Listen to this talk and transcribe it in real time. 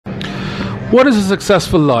What is a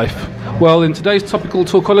successful life? Well, in today's topical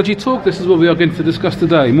Talkology talk, this is what we are going to discuss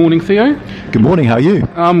today. Morning, Theo. Good morning, how are you?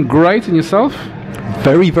 I'm great, and yourself?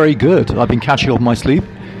 Very, very good. I've been catching up my sleep.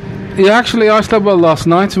 Yeah, actually, I slept well last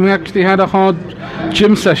night, and we actually had a hard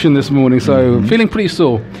gym session this morning, so feeling pretty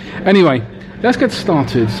sore. Anyway, let's get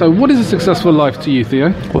started. So what is a successful life to you, Theo?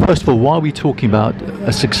 Well, first of all, why are we talking about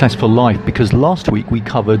a successful life? Because last week we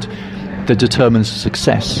covered the determinants of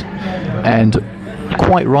success, and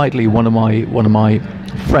quite rightly, one of my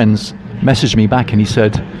friends messaged me back and he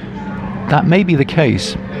said, that may be the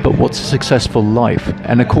case, but what's a successful life?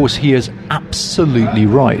 And of course he is absolutely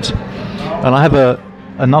right. And I have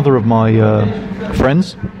another of my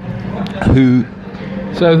friends who...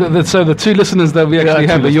 So the two listeners that we actually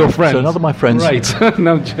have are your friends. So another of my friends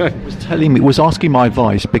was asking my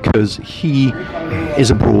advice because he is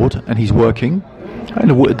abroad and he's working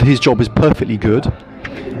and his job is perfectly good.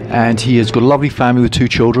 And he has got a lovely family with 2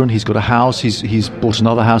 children. He's got a house. He's bought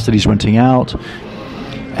another house that he's renting out,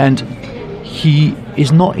 and he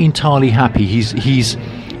is not entirely happy. He's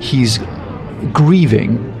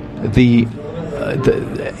grieving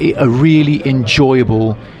a really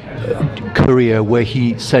enjoyable career where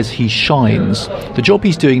he says he shines. The job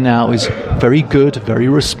he's doing now is very good, very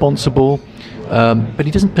responsible. But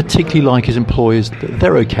he doesn't particularly like his employers.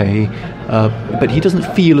 They're okay, but he doesn't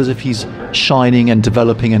feel as if he's shining and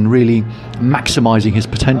developing and really maximising his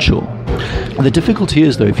potential. And the difficulty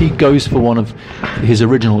is, though, if he goes for one of his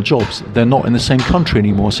original jobs, they're not in the same country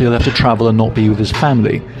anymore, so he'll have to travel and not be with his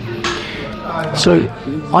family. So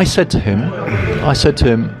I said to him,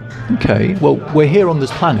 okay, well, we're here on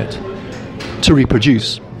this planet to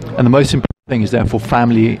reproduce, and the most important thing is therefore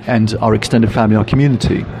family and our extended family, our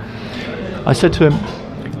community. I said to him,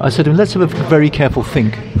 let's have a very careful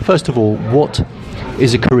think. First of all, what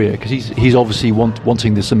is a career? Because he's obviously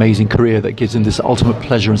wanting this amazing career that gives him this ultimate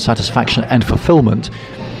pleasure and satisfaction and fulfillment.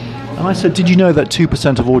 And I said, did you know that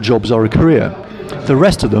 2% of all jobs are a career? The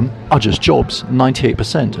rest of them are just jobs,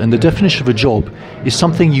 98%. And the definition of a job is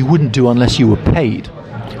something you wouldn't do unless you were paid.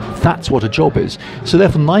 That's what a job is. So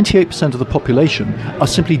therefore 98% of the population are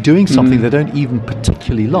simply doing something they don't even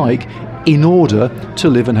particularly like in order to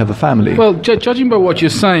live and have a family. Well, judging by what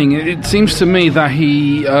you're saying, it seems to me that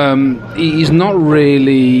he's not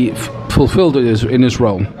really fulfilled in his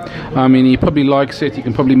role. I mean, he probably likes it, he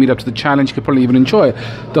can probably meet up to the challenge, he could probably even enjoy it.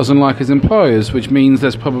 Doesn't like his employers, which means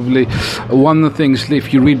there's probably one of the things,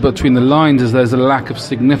 if you read between the lines, is there's a lack of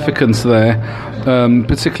significance there,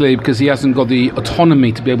 particularly because he hasn't got the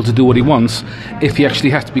autonomy to be able to do what he wants if he actually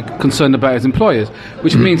has to be concerned about his employers,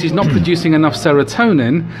 which means he's not producing enough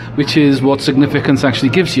serotonin, which is what significance actually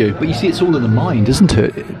gives you. But you see, it's all in the mind, isn't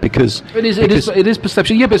it? Because it is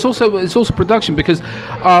perception. Yeah, but it's also production, because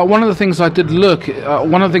one of the things I did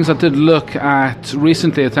look at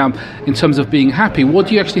recently in terms of being happy. What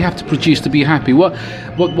do you actually have to produce to be happy?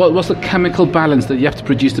 What's the chemical balance that you have to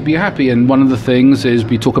produce to be happy? And one of the things is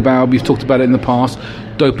we've talked about it in the past,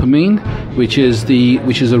 dopamine, which is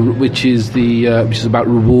about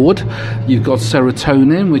reward. You've got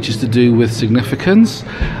serotonin, which is to do with significance,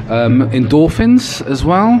 endorphins as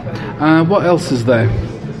well. What else is there?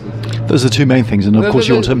 Those are the 2 main things, and of course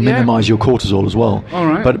you want to minimise your cortisol as well. All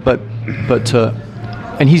right. But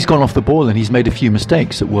and he's gone off the ball and he's made a few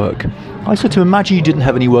mistakes at work. I said to him, imagine you didn't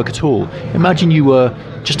have any work at all. Imagine you were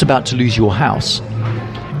just about to lose your house,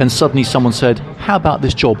 and suddenly someone said, how about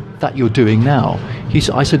this job that you're doing now?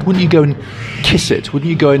 I said, wouldn't you go and kiss it? Wouldn't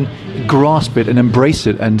you go and grasp it and embrace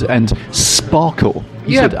it and sparkle?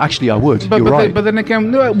 He said, actually, I would. You're right. But then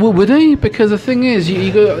again, no, would he? Because the thing is,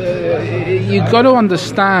 you got to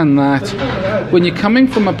understand that when you're coming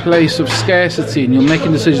from a place of scarcity and you're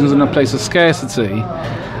making decisions in a place of scarcity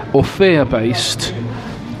or fear-based,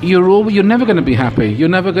 you're never going to be happy. You're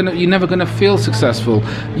never going to feel successful.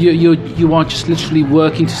 You are just literally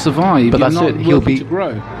working to survive. But you're that's not it. working to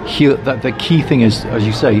grow. The key thing is, as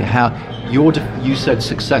you say, how you said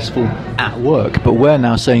successful at work, but we're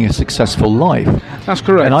now saying a successful life. That's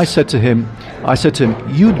correct. And I said to him,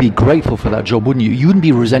 you'd be grateful for that job, wouldn't you? You wouldn't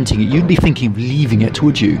be resenting it. You'd be thinking of leaving it,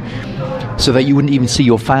 would you? So that you wouldn't even see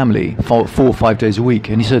your family for 4 or 5 days a week.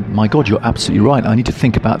 And he said, my God, you're absolutely right. I need to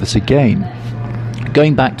think about this again.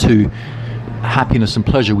 Going back to happiness and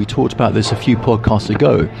pleasure, we talked about this a few podcasts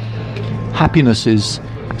ago. Happiness is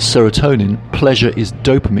serotonin, pleasure is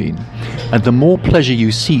dopamine. And the more pleasure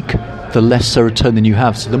you seek, the less serotonin you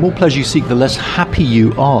have. So the more pleasure you seek, the less happy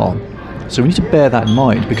you are. So we need to bear that in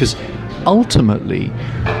mind, because ultimately,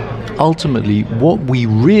 what we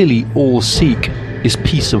really all seek is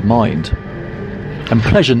peace of mind. And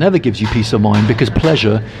pleasure never gives you peace of mind, because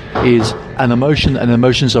pleasure is an emotion, and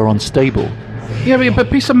emotions are unstable. Yeah, but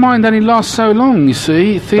peace of mind only lasts so long, you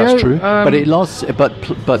see, Theo. That's true. But it lasts.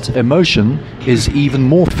 But emotion is even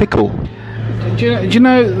more fickle. Do you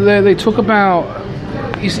know they talk about...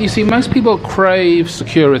 You see, most people crave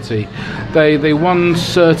security. They want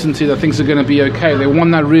certainty that things are going to be okay. They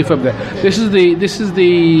want that roof over there. This is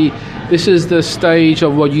the stage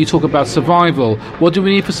of what you talk about survival. What do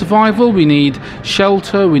we need for survival? We need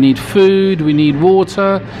shelter. We need food. We need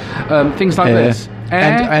water. Things like this.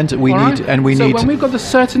 And we need. So when we've got the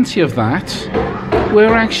certainty of that,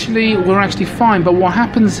 we're actually fine. But what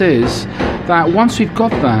happens is that once we've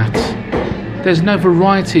got that, there's no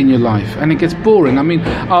variety in your life, and it gets boring. I mean,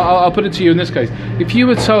 I'll put it to you in this case. If you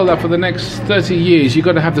were told that for the next 30 years you've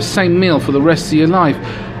got to have the same meal for the rest of your life,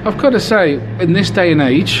 I've got to say, in this day and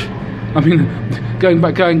age, I mean, going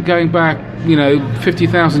back,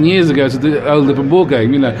 50,000 years ago to the old Liverpool ball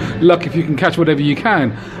game, luck if you can catch whatever you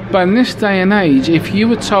can. But in this day and age, if you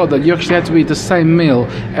were told that you actually had to eat the same meal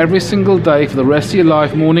every single day for the rest of your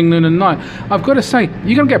life, morning, noon and night, I've got to say,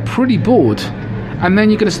 you're going to get pretty bored. And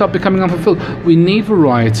then you're going to start becoming unfulfilled. We need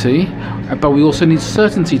variety, but we also need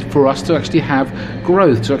certainty for us to actually have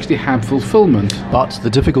growth, to actually have fulfillment. But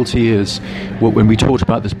the difficulty is, when we talked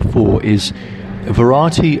about this before, is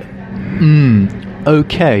variety,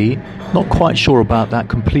 okay, not quite sure about that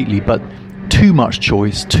completely, but too much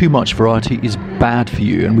choice, too much variety is bad for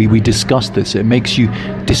you. And we discussed this. It makes you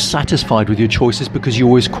dissatisfied with your choices because you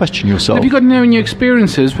always question yourself. Have you got any new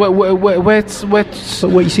experiences? Where But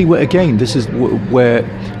you see, again, this is where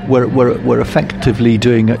we're effectively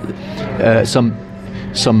doing some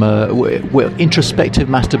introspective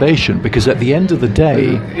masturbation, because at the end of the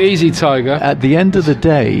day, easy tiger. At the end of the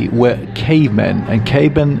day, we're cavemen, and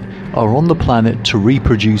cavemen are on the planet to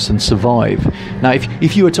reproduce and survive. Now,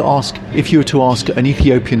 if you were to ask an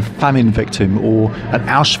Ethiopian famine victim or an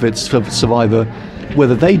Auschwitz survivor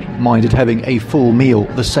whether they minded having a full meal,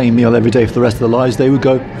 the same meal every day for the rest of their lives, they would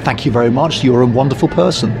go, "Thank you very much, you're a wonderful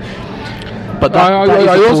person." But I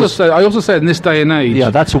also say in this day and age. Yeah,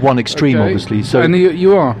 that's a one extreme, okay. Obviously. So, and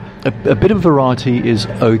you are a bit of variety is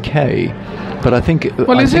okay, but I think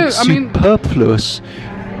superfluous.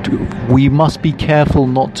 We must be careful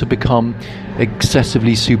not to become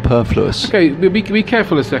excessively superfluous. Okay, be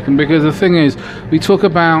careful a second, because the thing is, you talk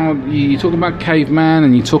about caveman,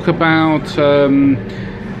 and you talk about and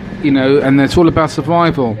it's all about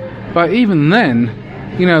survival. But even then,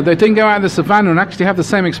 they didn't go out in the savannah and actually have the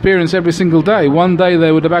same experience every single day. One day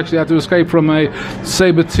they would have actually had to escape from a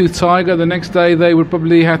saber-toothed tiger. The next day they would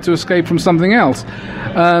probably have to escape from something else.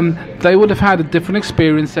 They would have had a different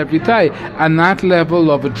experience every day. And that level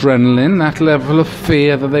of adrenaline, that level of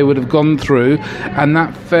fear that they would have gone through, and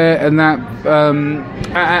that fear and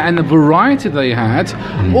the variety they had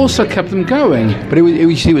also kept them going. But it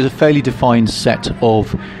was a fairly defined set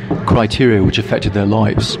of criteria which affected their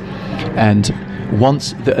lives. And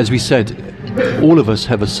once, as we said, all of us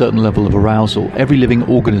have a certain level of arousal. Every living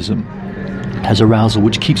organism has arousal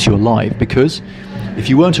which keeps you alive, because if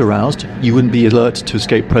you weren't aroused, you wouldn't be alert to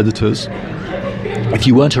escape predators. If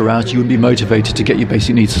you weren't aroused, you wouldn't be motivated to get your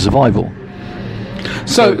basic needs of survival.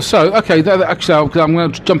 So okay, actually, I'm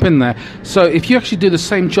going to jump in there. So if you actually do the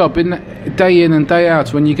same job day in and day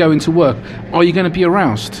out when you go into work, are you going to be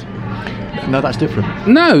aroused? No, that's different.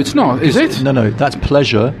 No, it's not, is it? No, that's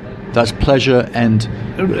pleasure. That's pleasure, and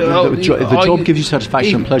the job gives you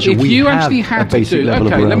satisfaction and pleasure. If you actually had to do,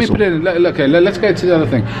 let me put it in. Okay, let's go to the other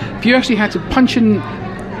thing. If you actually had to punch in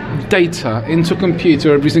data into a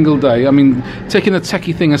computer every single day, I mean, taking the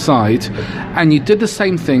techie thing aside, and you did the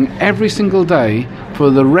same thing every single day for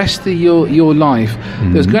the rest of your life,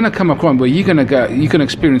 there's going to come a point where you're going to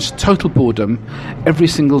experience total boredom every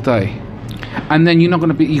single day. And then you're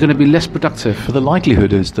going to be less productive. But the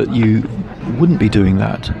likelihood is that you wouldn't be doing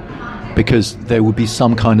that, because there would be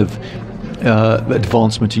some kind of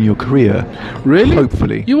advancement in your career. Really?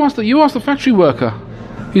 Hopefully. You ask the factory worker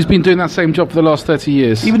who's been doing that same job for the last 30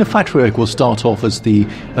 years. Even a factory worker will start off as the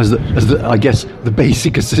I guess the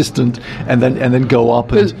basic assistant, and then go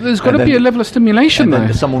up. There's got to be a level of stimulation there.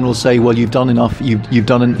 Then someone will say, "Well, you've done enough.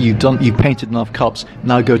 You've painted enough cups.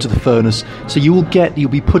 Now go to the furnace." So you'll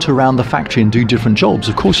be put around the factory and do different jobs.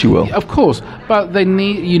 Of course you will. Of course, but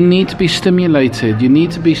you need to be stimulated. You need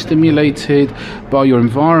to be stimulated by your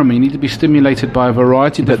environment. You need to be stimulated by a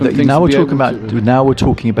variety of different things. Now we're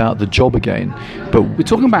talking about the job again, but we're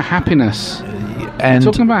talking about happiness and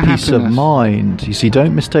peace of mind. You see,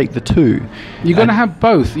 don't mistake the two. You've got to have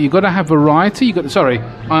both. You've got to have variety.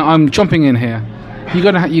 I'm jumping in here. You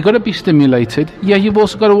got to be stimulated. Yeah, you've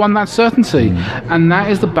also got to want that certainty, and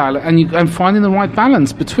that is the balance. And finding the right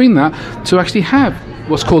balance between that to actually have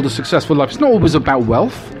what's called a successful life. It's not always about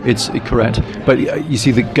wealth. It's correct. But you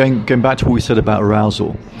see, going back to what we said about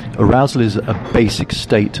arousal. Arousal is a basic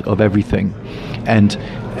state of everything. And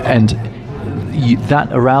that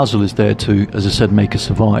arousal is there to, as I said, make us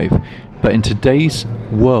survive. But in today's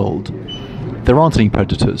world, there aren't any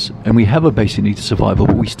predators, and we have a basic need to survival,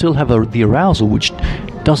 but we still have the arousal, which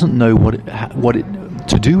doesn't know what it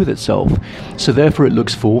to do with itself. So therefore it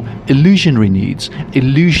looks for illusionary needs,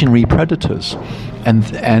 illusionary predators.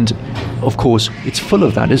 And of course, it's full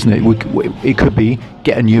of that, isn't it? It could be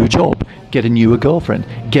get a new job, get a newer girlfriend,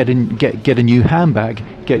 get a new handbag,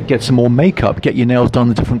 get some more makeup, get your nails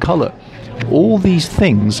done a different color. All these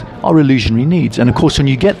things are illusionary needs, and of course when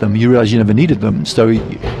you get them you realize you never needed them, so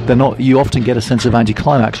they're not. You often get a sense of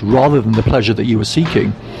anticlimax rather than the pleasure that you were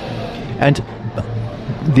seeking, and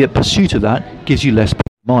the pursuit of that gives you less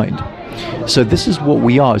mind. So this is what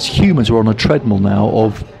we are as humans. We're on a treadmill now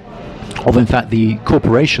of in fact the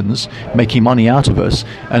corporations making money out of us,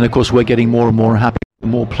 and of course we're getting more and more happy, the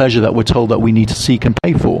more pleasure that we're told that we need to seek and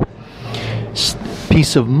pay for.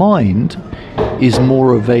 Peace of mind is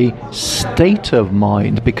more of a state of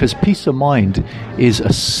mind, because peace of mind is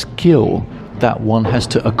a skill that one has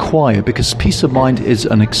to acquire, because peace of mind is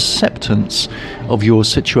an acceptance of your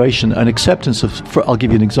situation, an acceptance of, I'll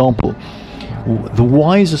give you an example. The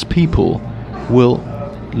wisest people will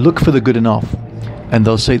look for the good enough, and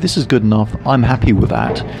they'll say, this is good enough, I'm happy with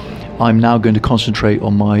that. I'm now going to concentrate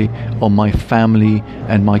on my family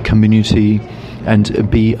and my community and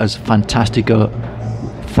be as fantastic a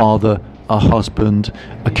father, a husband,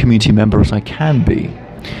 a community member as I can be.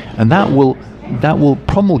 And that will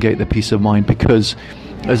promulgate the peace of mind, because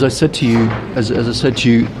as I said to you,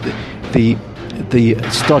 the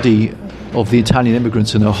study of the Italian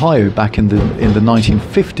immigrants in Ohio back in the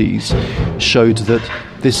 1950s showed that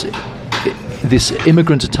this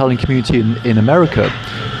immigrant Italian community in America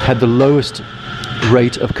had the lowest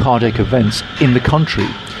rate of cardiac events in the country.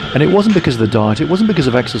 And it wasn't because of the diet, it wasn't because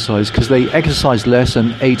of exercise, because they exercised less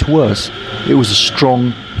and ate worse. It was a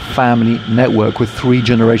strong family network with 3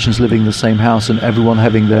 generations living in the same house, and everyone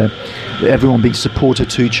being supportive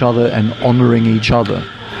to each other and honouring each other.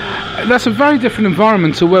 That's a very different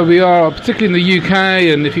environment to where we are, particularly in the UK,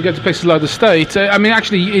 and if you go to places like the States. I mean,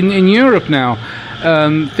 actually, in Europe now,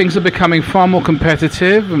 things are becoming far more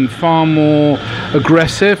competitive and far more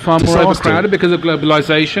aggressive, far more overcrowded because of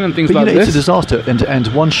globalization and things like this. It's a disaster, and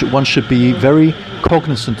one should be very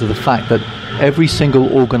cognizant of the fact that every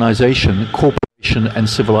single organization, corporation and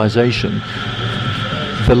civilization,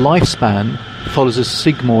 the lifespan follows a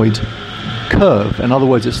sigmoid curve. In other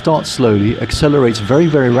words, it starts slowly, accelerates very,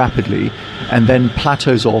 very rapidly, and then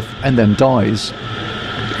plateaus off and then dies.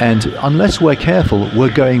 And unless we're careful,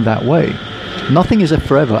 we're going that way. Nothing is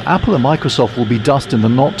forever. Apple and Microsoft will be dust in the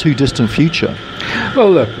not too distant future.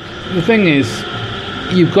 Well, look, the thing is,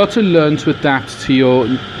 you've got to learn to adapt to your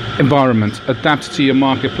environment, adapt to your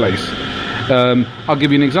marketplace. I'll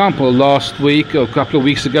give you an example. Last week, or a couple of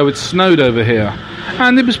weeks ago, it snowed over here,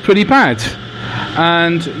 and it was pretty bad.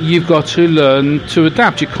 And you've got to learn to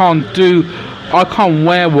adapt. I can't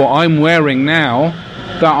wear what I'm wearing now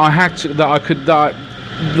that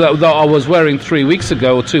I was wearing 3 weeks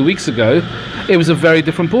ago or 2 weeks ago. It was a very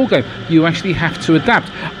different ballgame. You actually have to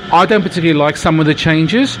adapt. I don't particularly like some of the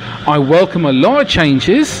changes. I welcome a lot of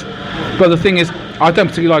changes, but the thing is, I don't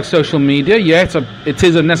particularly like social media yet. It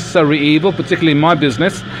is a necessary evil, particularly in my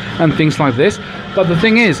business and things like this. But the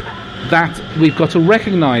thing is that we've got to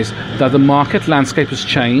recognise that the market landscape has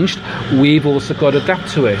changed. We've also got to adapt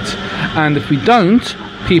to it. And if we don't,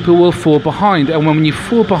 people will fall behind. And when you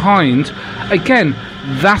fall behind, again,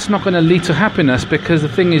 that's not going to lead to happiness, because the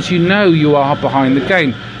thing is, you are behind the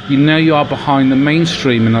game. You are behind the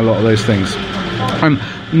mainstream in a lot of those things.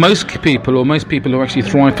 Most people who actually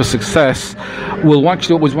thrive for success will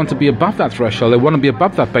actually always want to be above that threshold. They want to be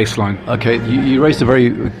above that baseline. Okay, you raised a very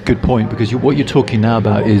good point, because what you're talking now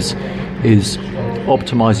about is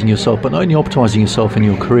optimizing yourself, but not only optimizing yourself in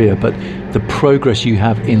your career, but the progress you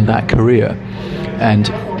have in that career. And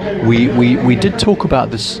we did talk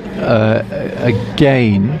about this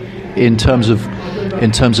again in terms of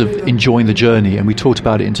enjoying the journey, and we talked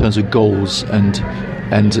about it in terms of goals and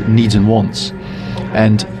needs and wants.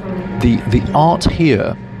 And the art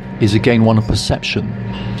here is again one of perception,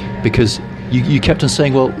 because you kept on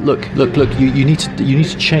saying, well, look, you need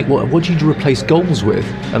to change. What do you replace goals with?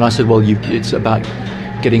 And I said, well, it's about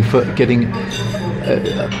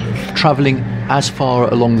traveling as far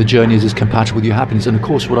along the journey as is compatible with your happiness. And of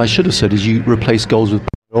course, what I should have said is you replace goals with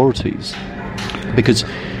priorities, because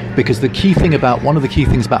one of the key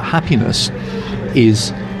things about happiness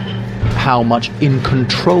is how much in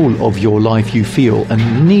control of your life you feel.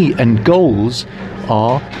 And goals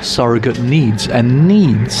are surrogate needs, and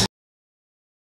needs